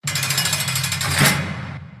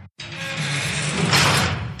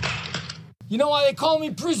You know why they call me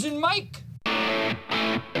Prison Mike? All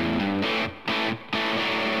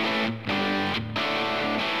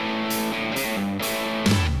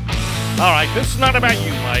right, this is not about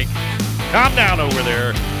you, Mike. Calm down over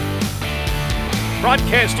there.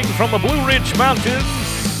 Broadcasting from the Blue Ridge Mountains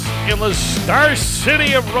in the Star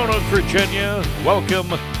City of Roanoke, Virginia. Welcome,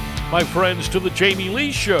 my friends, to the Jamie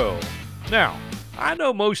Lee Show. Now, I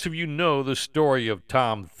know most of you know the story of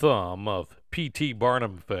Tom Thumb of P.T.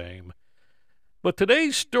 Barnum fame. But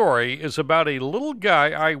today's story is about a little guy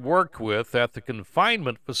I worked with at the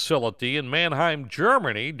confinement facility in Mannheim,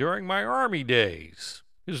 Germany during my Army days.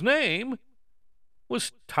 His name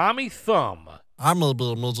was Tommy Thumb. I may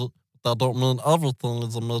be a midget, but that don't mean everything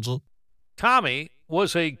is a midget. Tommy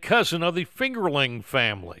was a cousin of the Fingerling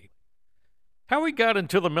family. How he got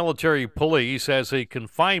into the military police as a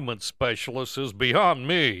confinement specialist is beyond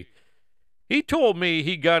me. He told me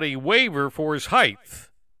he got a waiver for his height.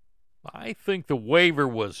 I think the waiver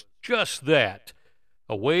was just that,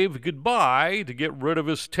 a wave goodbye to get rid of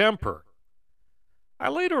his temper. I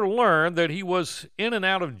later learned that he was in and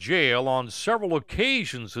out of jail on several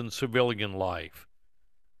occasions in civilian life.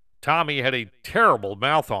 Tommy had a terrible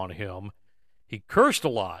mouth on him. He cursed a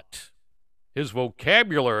lot. His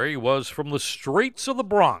vocabulary was from the streets of the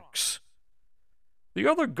Bronx. The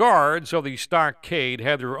other guards of the stockade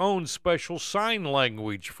had their own special sign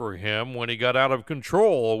language for him when he got out of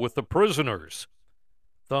control with the prisoners.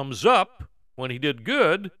 Thumbs up when he did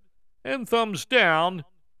good, and thumbs down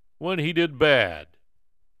when he did bad.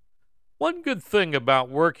 One good thing about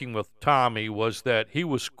working with Tommy was that he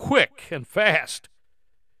was quick and fast.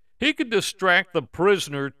 He could distract the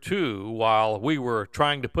prisoner, too, while we were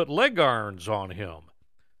trying to put leg irons on him.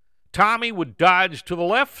 Tommy would dodge to the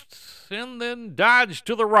left and then dodge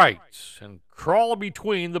to the right and crawl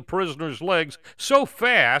between the prisoner's legs so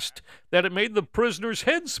fast that it made the prisoner's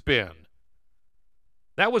head spin.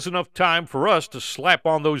 That was enough time for us to slap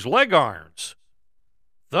on those leg irons.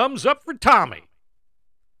 Thumbs up for Tommy.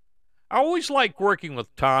 I always liked working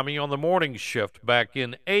with Tommy on the morning shift back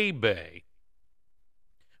in A Bay.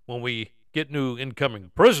 When we get new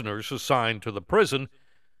incoming prisoners assigned to the prison,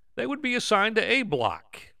 they would be assigned to A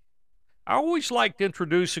block. I always liked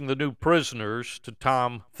introducing the new prisoners to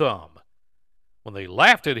Tom Thumb. When they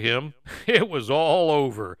laughed at him, it was all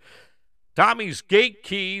over. Tommy's gate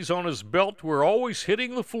keys on his belt were always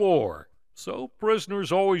hitting the floor, so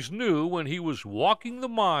prisoners always knew when he was walking the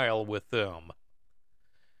mile with them.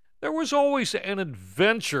 There was always an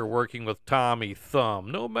adventure working with Tommy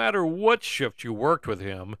Thumb, no matter what shift you worked with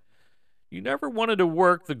him. You never wanted to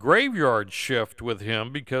work the graveyard shift with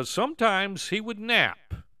him because sometimes he would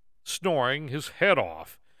nap, snoring his head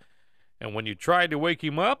off. And when you tried to wake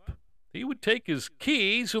him up, he would take his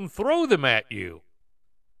keys and throw them at you.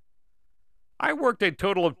 I worked a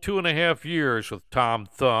total of 2.5 years with Tom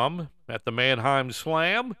Thumb at the Mannheim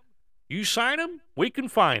Slam. You sign him, we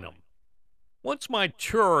confine him. Once my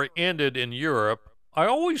tour ended in Europe, I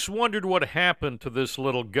always wondered what happened to this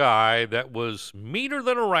little guy that was meaner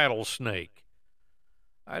than a rattlesnake.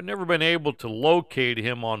 I've never been able to locate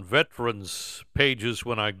him on veterans pages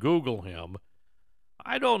when I Google him.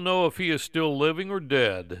 I don't know if he is still living or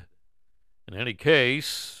dead. In any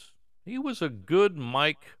case, he was a good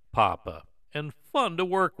Mike Papa and fun to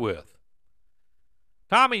work with.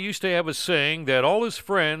 Tommy used to have a saying that all his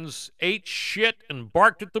friends ate shit and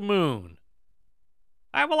barked at the moon.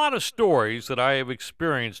 I have a lot of stories that I have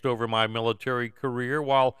experienced over my military career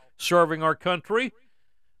while serving our country,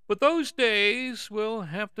 but those days will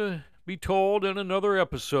have to be told in another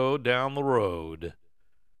episode down the road.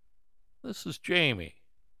 This is Jamie.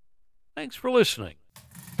 Thanks for listening.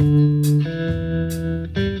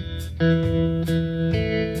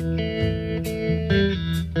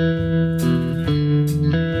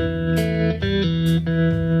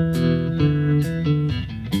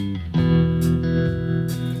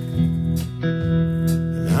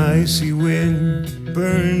 Icy wind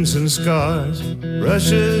burns and scars,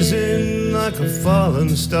 rushes in like a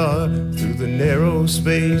fallen star through the narrow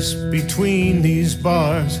space between these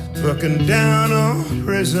bars, looking down on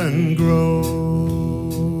Prison Grove.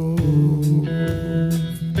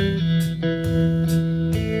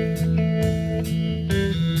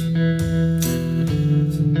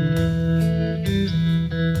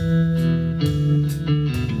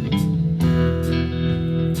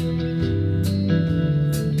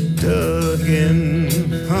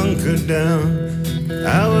 Hunkered down,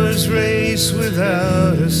 hours race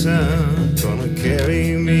without a sound, gonna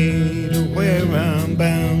carry me to where I'm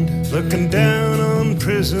bound, looking down on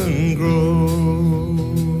Prison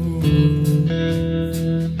Grove.